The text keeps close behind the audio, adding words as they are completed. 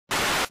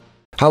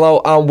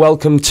Hello and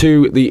welcome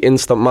to the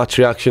instant match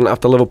reaction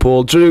after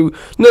Liverpool drew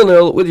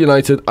 0-0 with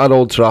United at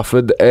Old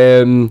Trafford.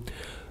 That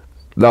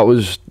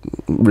was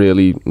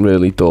really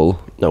dull.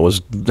 That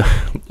was.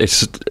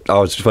 I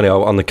was funny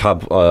on the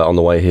cab on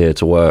the way here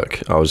to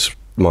work.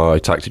 My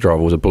taxi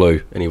driver was a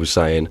blue, and he was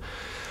saying,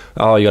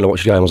 "Oh, you're gonna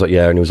watch the game?" I was like,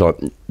 "Yeah," and he was like,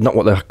 "Not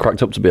what they're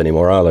cracked up to be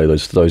anymore, are they?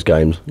 Those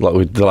games,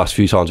 like the last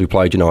few times we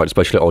played United,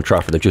 especially at Old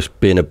Trafford, they've just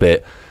been a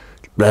bit."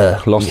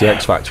 Lost the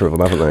X factor of them,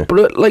 haven't they?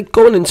 But like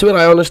going into it,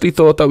 I honestly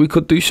thought that we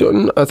could do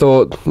something. I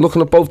thought,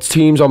 looking at both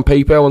teams on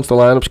paper, once the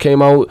lineups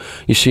came out,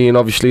 you're seeing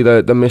obviously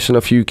they're missing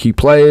a few key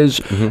players.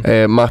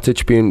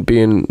 Matic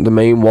being the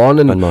main one,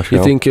 and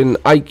you're thinking,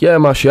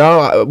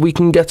 Martial, we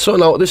can get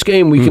something out of this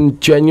game. We can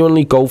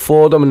genuinely go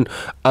for them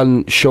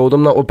and show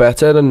them that we're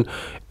better. And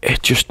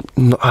it just,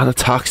 our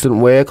attacks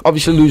didn't work.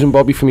 Obviously losing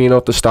Bobby Firmino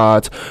at the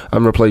start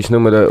and replacing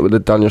him with a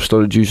Daniel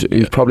Sturridge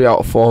who's probably out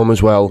of form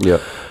as well. Yeah.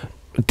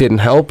 Didn't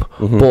help,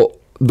 but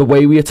the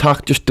way we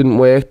attacked just didn't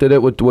work, did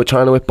it? We're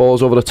trying to hit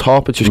balls over the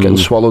top. It's just getting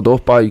swallowed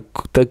up by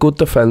they're good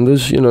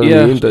defenders, you know what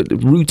I mean? The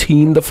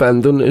routine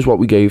defending is what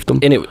we gave them.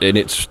 And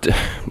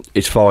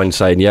it's fine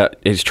saying, yeah,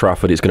 it's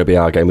Trafford, it's going to be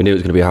our game. We knew it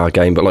was going to be our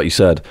game, but like you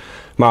said,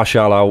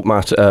 Martial out,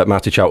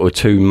 Matic out were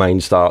two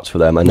main starts for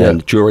them, and then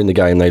during the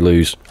game they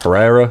lose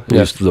Herrera,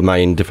 who's the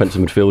main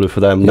defensive midfielder for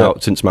them. Now,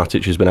 since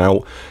Matic has been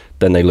out,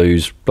 then they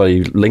lose.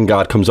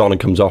 Lingard comes on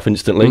and comes off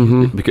instantly.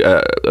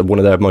 One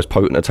of their most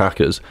potent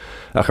attackers.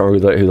 I can't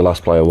remember who the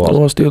last player was. What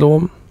was the other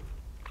one?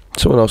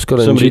 Someone else got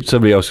injured.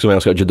 Somebody else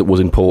got injured that was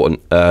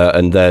important.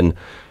 And then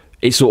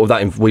it's sort of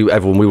that. We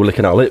were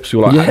licking our lips. We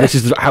were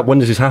like, when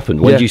does this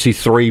happen? When do you see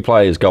three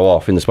players go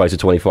off in the space of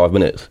 25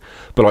 minutes?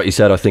 But like you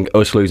said, I think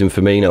us losing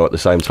Firmino at the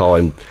same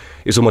time,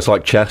 it's almost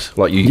like chess.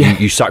 Like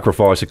you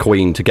sacrifice a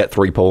queen to get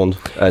 3 pawns,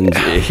 and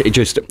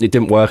it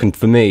didn't work. And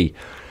for me,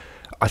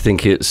 I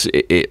think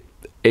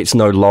it's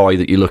no lie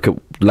that you look at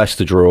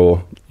Leicester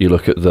draw, you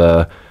look at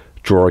the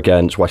draw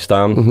against West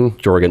Ham,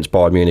 draw against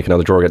Bayern Munich, and now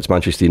the draw against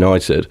Manchester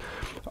United.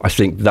 I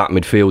think that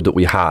midfield that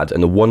we had,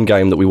 and the one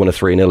game that we won a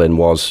 3-0 in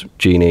was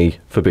Gini,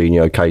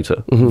 Fabinho,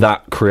 Keita.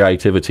 That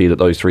creativity that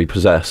those three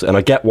possess. And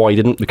I get why he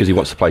didn't, because he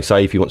wants to play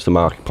safe, he wants to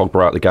mark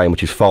Pogba out of the game,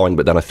 which is fine,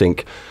 but then I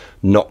think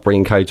not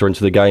bringing Keita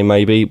into the game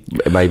maybe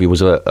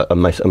was a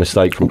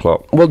mistake from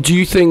Klopp. Well, do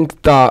you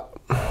think that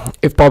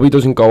if Bobby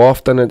doesn't go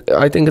off, then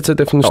I think it's a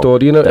different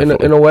story in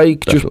a way,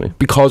 just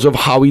because of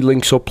how he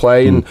links up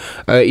play, and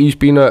he's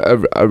been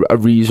a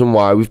reason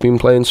why we've been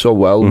playing so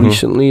well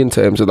recently in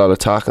terms of that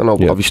attack. And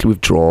obviously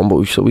we've drawn, but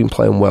we've still been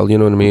playing well, you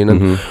know what I mean?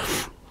 And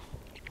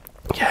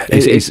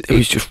it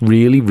was just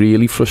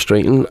really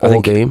frustrating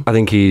all game. I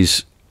think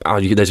he's...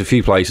 there's a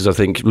few places. I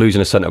think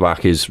losing a centre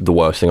back is the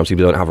worst thing. Obviously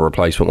we don't have a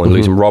replacement one.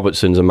 Losing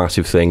Robertson's a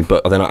massive thing,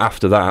 but then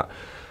after that,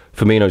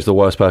 Firmino's the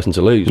worst person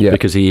to lose,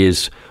 because he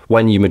is,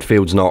 when your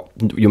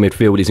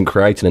midfield isn't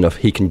creating enough,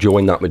 he can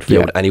join that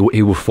midfield and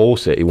he will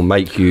force it. He will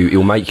make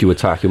you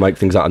attack. He'll make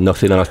things out of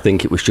nothing. And I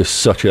think it was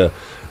just such a,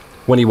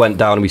 when he went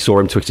down and we saw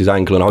him twist his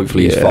ankle, and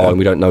hopefully he's fine.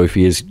 We don't know if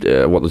he is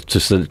what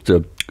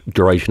the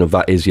duration of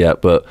that is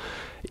yet, but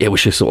it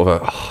was just sort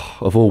of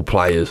of all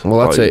players.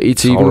 Well, that's it.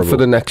 It's even for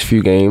the next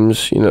few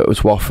games. You know, it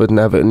was Watford and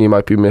Everton. You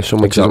might be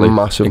missing, which is a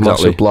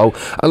massive blow.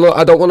 And look,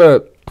 I don't want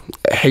to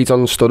hate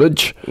on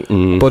Sturridge,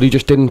 but he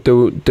just didn't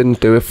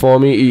do it for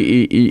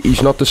me.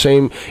 He's not the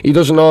same. He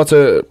doesn't know how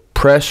to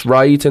press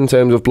right in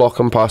terms of block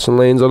and passing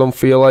lanes, I don't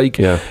feel like.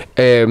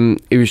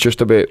 He was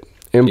just a bit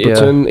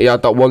impotent. He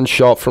had that one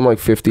shot from like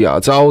 50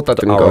 yards out that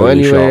didn't go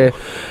anywhere.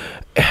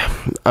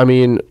 I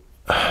mean,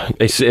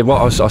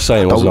 what I was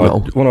saying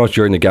was, when I was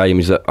during the game,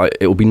 is that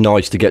it would be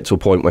nice to get to a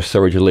point where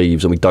Sturridge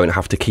leaves and we don't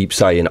have to keep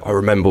saying, I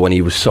remember when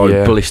he was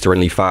so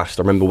blisteringly fast.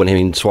 I remember when him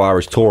and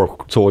Suarez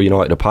tore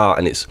United apart,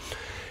 and it's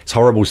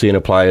horrible seeing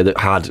a player that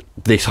had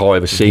this high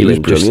of a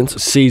ceiling, just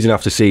season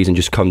after season,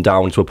 just come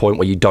down to a point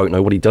where you don't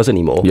know what he does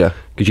anymore.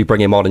 Because you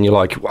bring him on and you're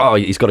like, oh,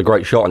 he's got a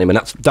great shot on him, and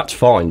that's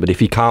fine. But if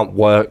he can't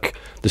work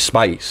the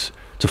space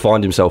to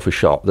find himself a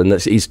shot, then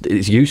it's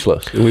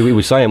useless. We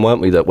were saying, weren't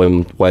we, that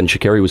when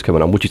Shaqiri was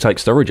coming on, would you take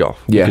Sturridge off?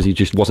 Because he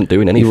just wasn't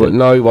doing anything.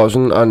 No, he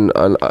wasn't. And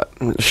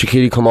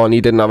Shaqiri come on, he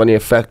didn't have any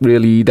effect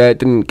really. He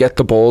didn't get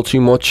the ball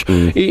too much.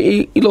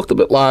 He looked a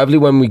bit lively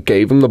when we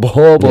gave him the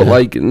ball, but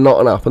like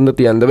nothing happened at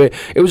the end of it.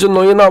 It was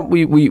annoying that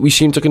we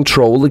seemed to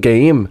control the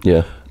game.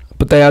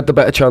 But they had the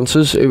better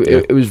chances.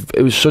 It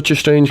was such a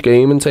strange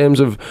game in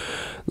terms of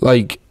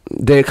like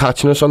they're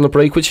catching us on the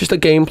break, which is the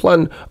game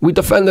plan. We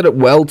defended it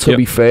well, to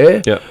be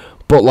fair.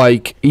 But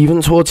like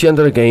even towards the end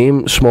of the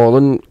game,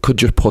 Smalling could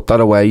just put that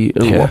away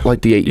in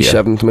like the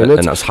 87th minute,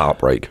 and that's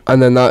heartbreak.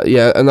 And then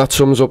that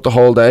sums up the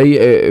whole day.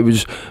 It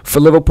was, for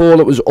Liverpool,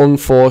 it was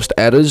unforced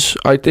errors,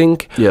 I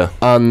think.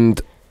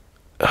 And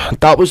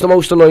that was the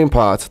most annoying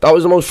part. That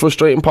was the most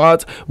frustrating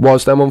part,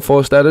 was them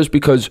unforced errors,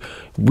 because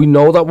we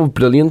know that we're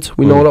brilliant.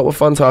 We know that we're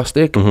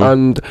fantastic.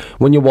 And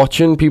when you're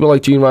watching people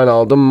like Gene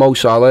Wijnaldum, Mo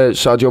Salah,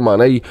 Sadio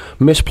Mane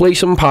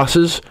misplacing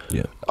passes,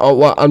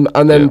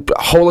 and then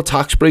whole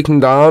attacks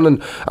breaking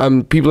down,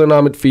 and people in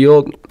our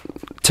midfield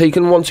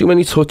taking one too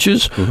many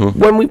touches.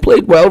 When we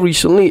played well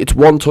recently, it's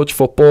one touch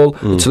football.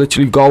 It's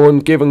literally go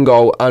and give and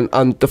go,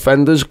 and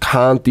defenders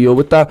can't deal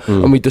with that.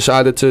 And we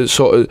decided to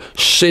sort of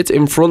sit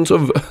in front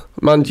of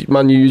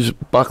Man U's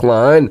back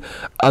line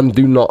and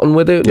do nothing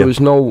with it. There was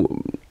no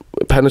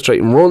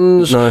penetrating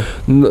runs,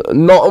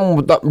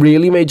 nothing that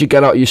really made you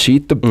get out of your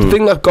seat. The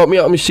thing that got me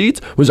out of my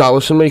seat was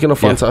Alisson making a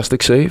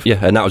fantastic save.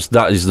 Yeah, and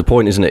that is the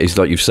point, isn't it? Is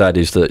like you've said,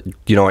 is that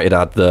United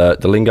had the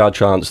Lingard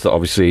chance that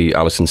obviously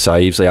Alisson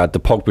saves. They had the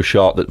Pogba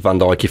shot that Van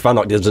Dijk, if Van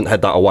Dijk doesn't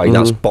head that away,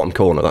 that's bottom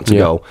corner, that's a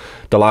goal.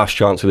 The last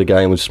chance of the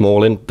game was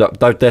Smalling.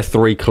 They're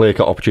three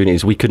clear-cut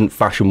opportunities. We couldn't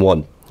fashion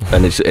one.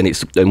 And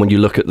when you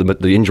look at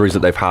the injuries that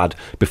they've had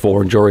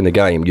before and during the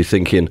game, you're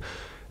thinking,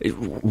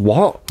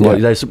 what?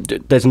 Like,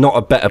 there's not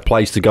a better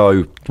place to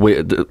go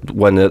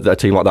when a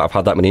team like that have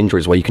had that many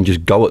injuries where you can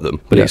just go at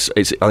them. But it's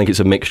I think it's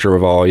a mixture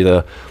of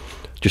either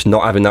just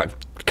not having that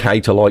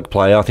Keita-like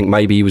player. I think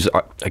maybe he was,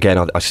 again,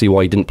 I see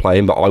why he didn't play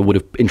him, but I would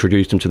have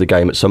introduced him to the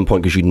game at some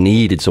point because you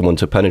needed someone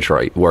to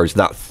penetrate. Whereas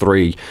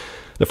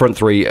the front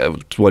three,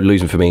 well,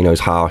 losing Firmino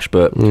is harsh,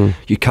 but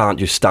you can't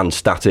just stand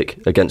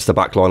static against the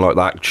back line like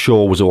that.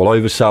 Shaw was all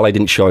over Salah,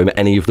 didn't show him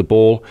any of the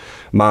ball.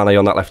 Mane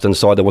on that left-hand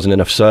side, there wasn't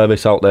enough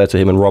service out there to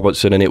him and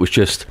Robertson, and it was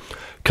just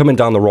coming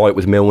down the right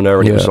with Milner,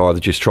 and it was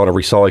either just trying to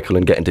recycle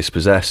and getting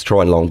dispossessed,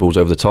 trying long balls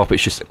over the top.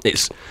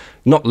 It's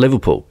not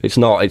Liverpool. It's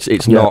not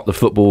the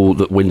football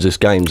that wins us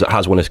games, that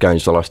has won us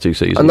games the last 2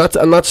 seasons.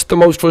 And that's the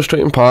most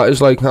frustrating part,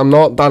 is like, I'm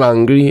not that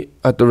angry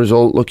at the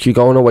result. Look, you're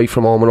going away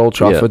from home at Old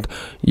Trafford.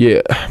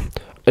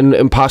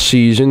 In past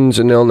seasons,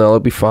 a 0-0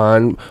 would be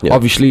fine.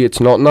 Obviously it's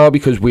not now,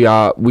 because we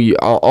are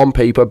on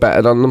paper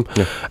better than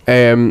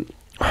them.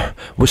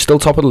 We're still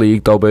top of the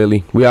league though,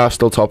 Bailey. We are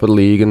still top of the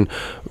league, and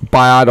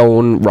by our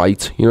own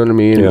right, you know what I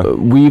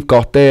mean? We've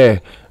got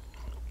there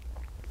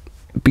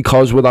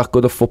because we're that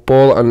good at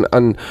football,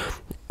 and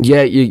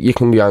you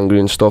can be angry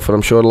and stuff, and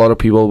I'm sure a lot of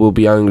people will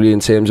be angry in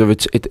terms of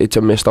it's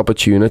a missed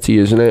opportunity,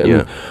 isn't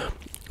it?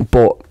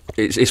 But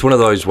it's one of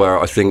those where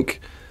I think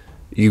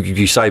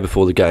you say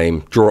before the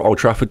game, draw at Old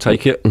Trafford,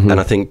 take it, and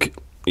I think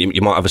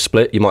you might have a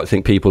split. You might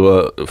think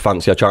people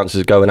fancy our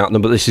chances of going at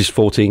them, but this is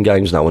 14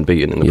 games now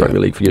unbeaten in the Premier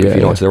League for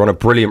United. They're on a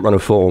brilliant run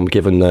of form,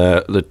 given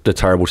the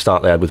terrible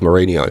start they had with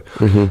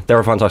Mourinho. They're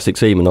a fantastic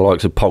team, and the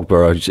likes of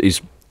Pogba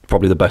is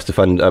probably the best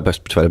defender,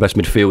 best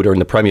midfielder in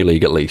the Premier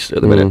League, at least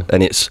at the minute.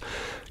 And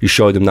you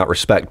show them that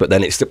respect, but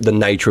then it's the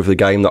nature of the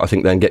game that I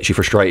think then gets you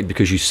frustrated,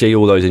 because you see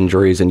all those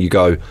injuries and you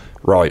go,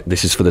 right,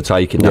 this is for the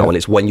taking now. And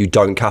it's when you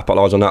don't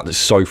capitalise on that's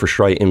so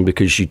frustrating,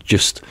 because you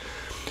just...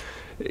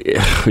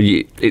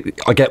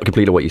 I get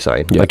completely what you're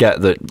saying. I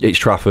get that it's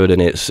Trafford and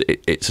it's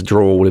a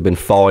draw would have been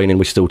fine, and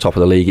we're still top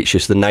of the league. It's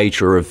just the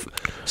nature of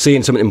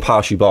seeing something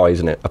pass you by,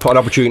 isn't it? An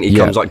opportunity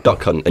comes like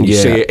duck hunt, and you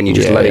see it and you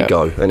just let it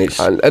go, and it's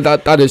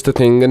that is the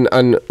thing.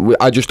 And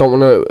I just don't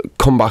want to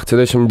come back to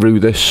this and rue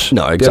this.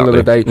 No, exactly.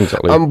 At the end of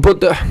the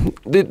day.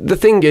 But the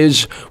thing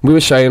is, we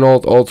were saying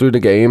all through the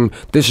game,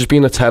 this has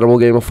been a terrible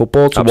game of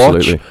football to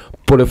watch.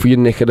 But if we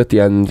nick it at the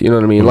end, you know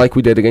what I mean? Like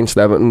we did against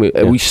Everton,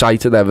 we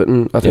cited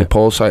Everton. I think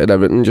Paul cited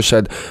Everton, just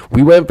said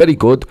we weren't very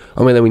good,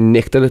 and then we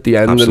nicked it at the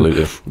end.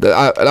 Absolutely.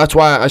 That's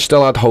why I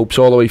still had hopes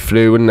all the way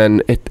through, and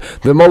then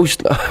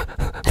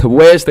the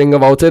worst thing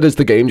about it is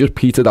the game just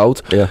petered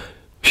out.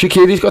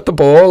 Shaqiri's got the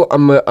ball,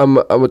 and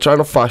we're trying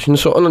to fashion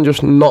something, and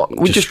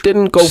we just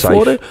didn't go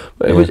for it.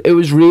 It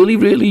was really,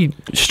 really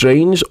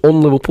strange,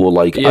 un-Liverpool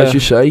like, as you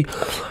say.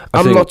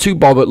 I'm not too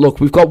bothered.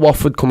 Look, we've got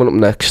Watford coming up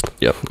next.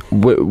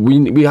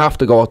 We have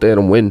to go out there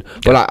and win.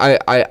 But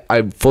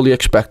I fully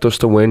expect us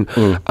to win.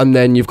 And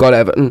then you've got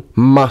Everton,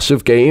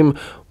 massive game.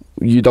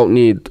 You don't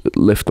need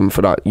lift them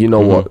for that. You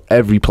know what?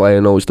 Every player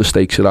knows the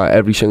stakes of that.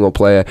 Every single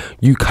player.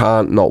 You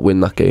can't not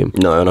win that game.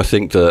 No, and I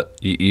think that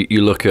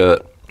you look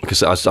at,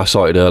 because as I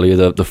cited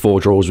earlier, the 4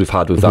 draws we've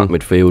had with that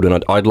midfield,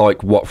 and I'd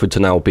like Watford to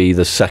now be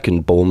the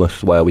second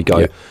Bournemouth, where we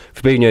go,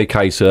 Fabinho,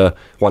 Keita,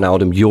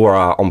 Wijnaldum, you're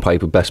our on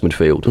paper best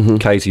midfield.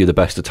 Keita, you're the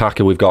best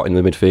attacker we've got in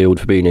the midfield.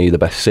 Fabinho, you're the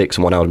best 6,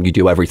 and Wijnaldum, you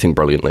do everything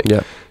brilliantly.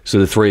 So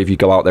the 3 of you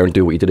go out there and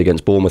do what you did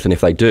against Bournemouth, and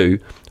if they do,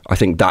 I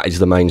think that is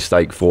the main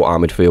stake for our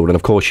midfield. And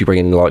of course you bring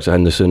in the likes of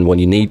Henderson when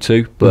you need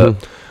to,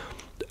 but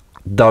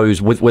those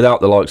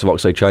without the likes of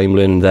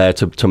Oxlade-Chamberlain there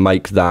to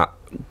make that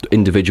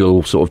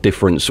individual sort of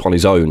difference on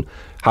his own,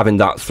 having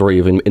that 3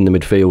 of him in the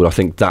midfield, I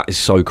think that is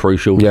so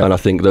crucial. And I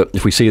think that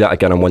if we see that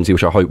again on Wednesday,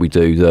 which I hope we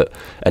do,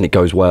 and it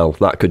goes well,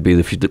 that could be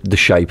the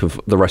shape of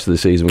the rest of the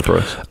season for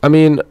us. I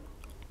mean,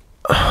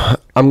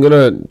 I'm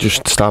gonna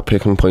just start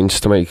picking points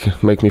to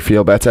make me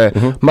feel better.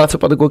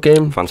 Matip had a good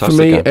game.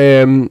 Fantastic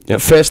for me.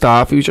 First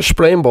half, he was just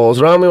spraying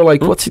balls around. We were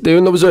like, what's he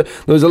doing? There was a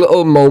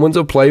little moment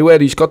of play where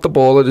he's got the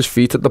ball at his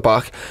feet at the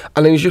back,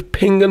 and then he's just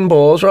pinging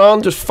balls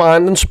around, just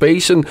finding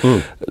space, and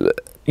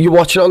you're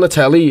watching it on the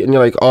telly and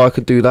you're like, oh, I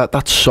could do that.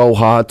 That's so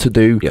hard to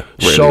do.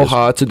 Really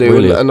hard to do.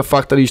 Really and the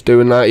fact that he's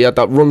doing that, he had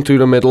that run through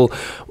the middle.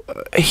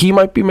 He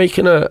might be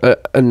making a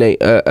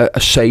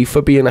save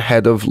for being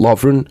ahead of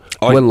Lovren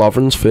when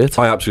Lovren's fit.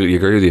 I absolutely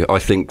agree with you. I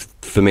think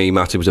for me,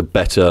 Matip was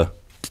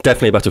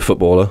definitely a better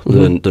footballer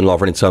than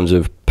Lovren in terms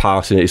of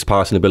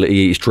passing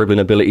ability, his dribbling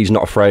ability. He's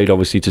not afraid,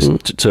 obviously,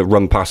 to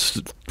run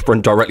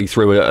directly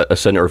through a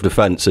centre of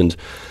defence. And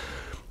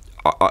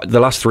the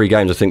last 3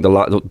 games, I think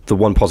the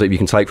one positive you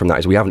can take from that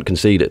is we haven't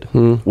conceded.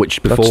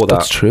 Which before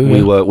that's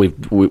true,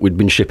 we'd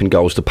been shipping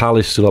goals to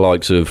Palace, to the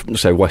likes of,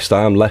 say, West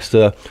Ham,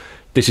 Leicester.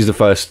 This is the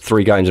first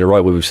 3 games in a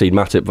row where we've seen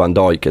Matip, Van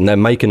Dijk, and they're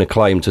making a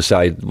claim to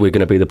say we're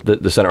going to be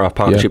the centre-half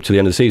partnership to the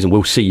end of the season.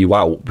 We'll see you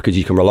out because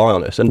you can rely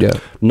on us.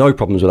 And no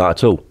problems with that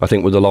at all. I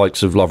think with the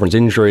likes of Lovren's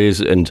injuries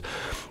and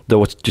there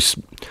was just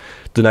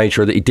the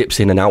nature that he dips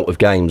in and out of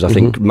games, I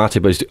think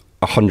Matip has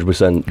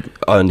 100%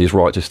 earned his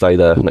right to stay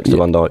there next to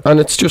Van Dijk.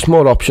 And it's just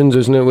more options,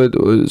 isn't it?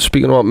 With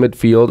speaking about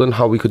midfield and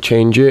how we could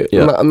change it,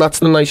 and that's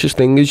the nicest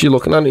thing is you're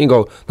looking at it and you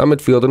go, that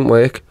midfield didn't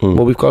work.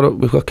 Well, we've got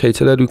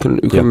Keita there who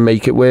can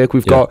make it work.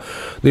 We've got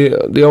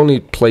the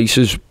only place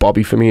is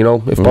Bobby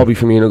Firmino. If Bobby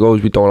Firmino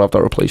goes, we don't have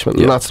that replacement,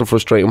 and that's the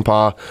frustrating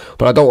part.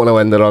 But I don't want to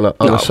end it on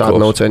a sad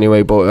note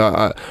anyway.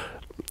 But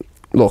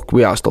look,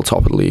 we are still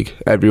top of the league,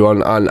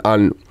 everyone,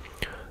 and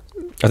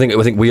I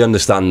think we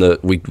understand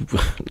that we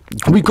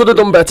could have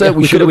done better.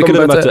 We should have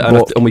done better,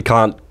 and we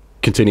can't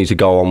continue to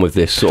go on with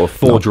this sort of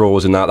 4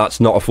 draws and that. That's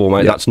not a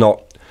format. That's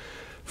not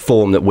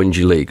form that wins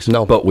you leagues.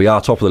 No, but we are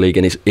top of the league,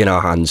 and it's in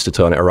our hands to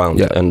turn it around.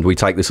 And we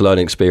take this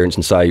learning experience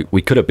and say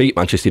we could have beat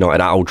Manchester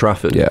United at Old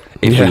Trafford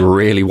if we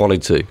really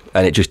wanted to,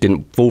 and it just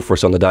didn't fall for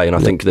us on the day. And I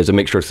think there's a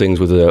mixture of things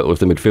with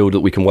the midfield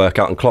that we can work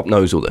out. And Klopp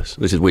knows all this.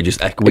 We're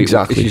just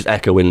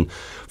echoing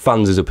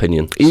fans'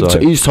 opinion.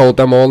 He's told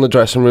them all in the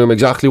dressing room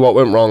exactly what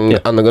went wrong,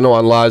 and they're going to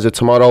analyse it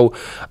tomorrow,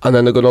 and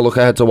then they're going to look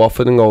ahead to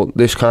Watford and go,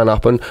 this can't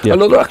happen.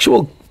 Another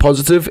actual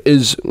positive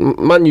is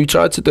Man U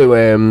tried to do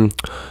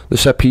the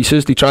set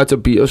pieces. They tried to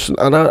beat us,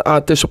 and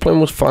our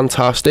discipline was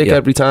fantastic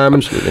every time.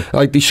 Absolutely.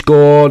 Like, they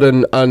scored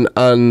and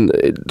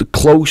the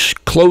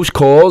close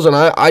calls, and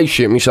I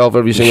shit myself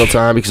every single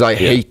time because I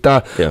hate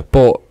that.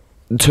 But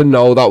to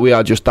know that we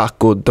are just that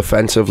good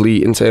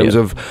defensively in terms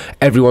of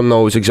everyone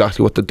knows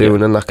exactly what they're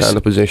doing in that kind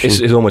of position.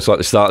 It's almost like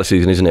the start of the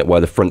season, isn't it, where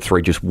the front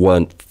 3 just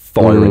weren't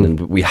firing, and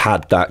we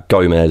had that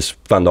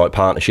Gomez-Van Dijk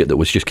partnership that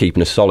was just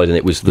keeping us solid, and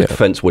it was the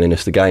defence winning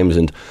us the games.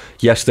 And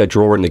yes, they're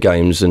drawing the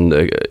games, and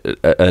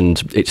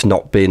it's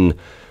not been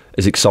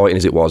as exciting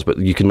as it was, but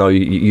you know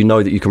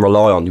that you can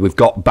rely on. We've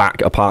got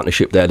back a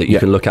partnership there that you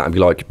can look at and be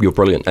like, you're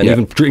brilliant. And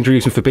even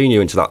introducing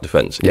Fabinho into that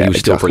defence, he was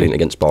still brilliant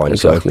against Bayern.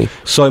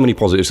 So many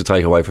positives to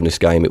take away from this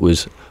game. It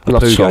was a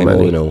poo game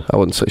all in all. I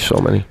wouldn't say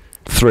so many.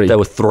 3. There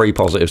were 3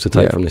 positives to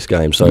take from this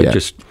game. So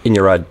just in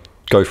your head,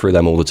 go through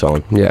them all the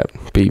time. Yeah,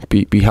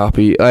 be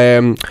happy.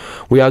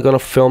 We are going to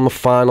film a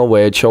final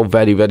word show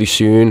very, very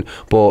soon,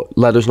 but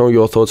let us know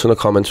your thoughts in the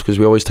comments, because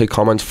we always take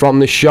comments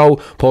from this show.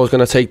 Paul's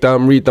going to take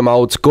them, read them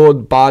out,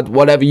 good, bad,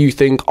 whatever you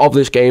think of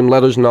this game.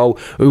 Let us know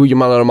who your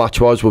man of the match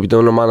was. We'll be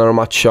doing a man of the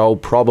match show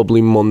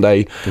probably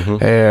Monday,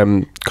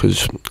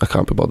 because I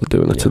can't be bothered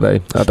doing it today.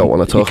 I don't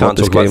want to talk about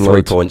this game. You can't talk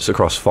about 3 points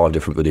across 5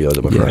 different videos,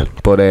 I'm afraid.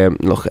 But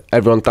look,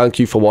 everyone, thank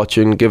you for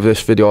watching. Give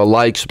this video a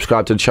like,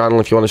 subscribe to the channel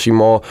if you want to see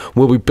more.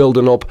 We'll be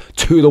building up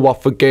to the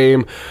Watford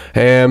game,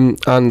 and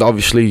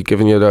obviously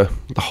giving you the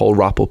whole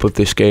wrap up of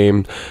this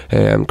game.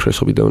 Chris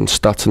will be doing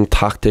stats and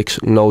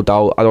tactics, no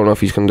doubt. I don't know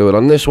if he's going to do it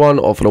on this one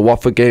or for the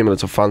Watford game, and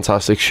it's a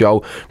fantastic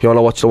show. If you want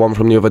to watch the one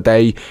from the other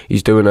day, he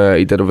did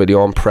a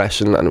video on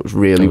pressing, and it was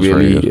really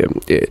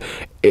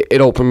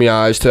it opened my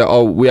eyes to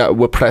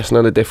we're pressing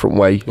in a different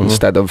way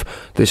instead of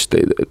this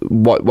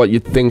what you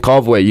think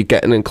of where you're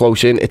getting in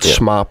close in. It's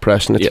smart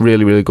pressing. It's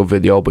really good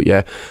video. But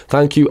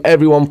thank you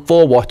everyone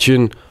for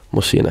watching.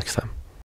 We'll see you next time.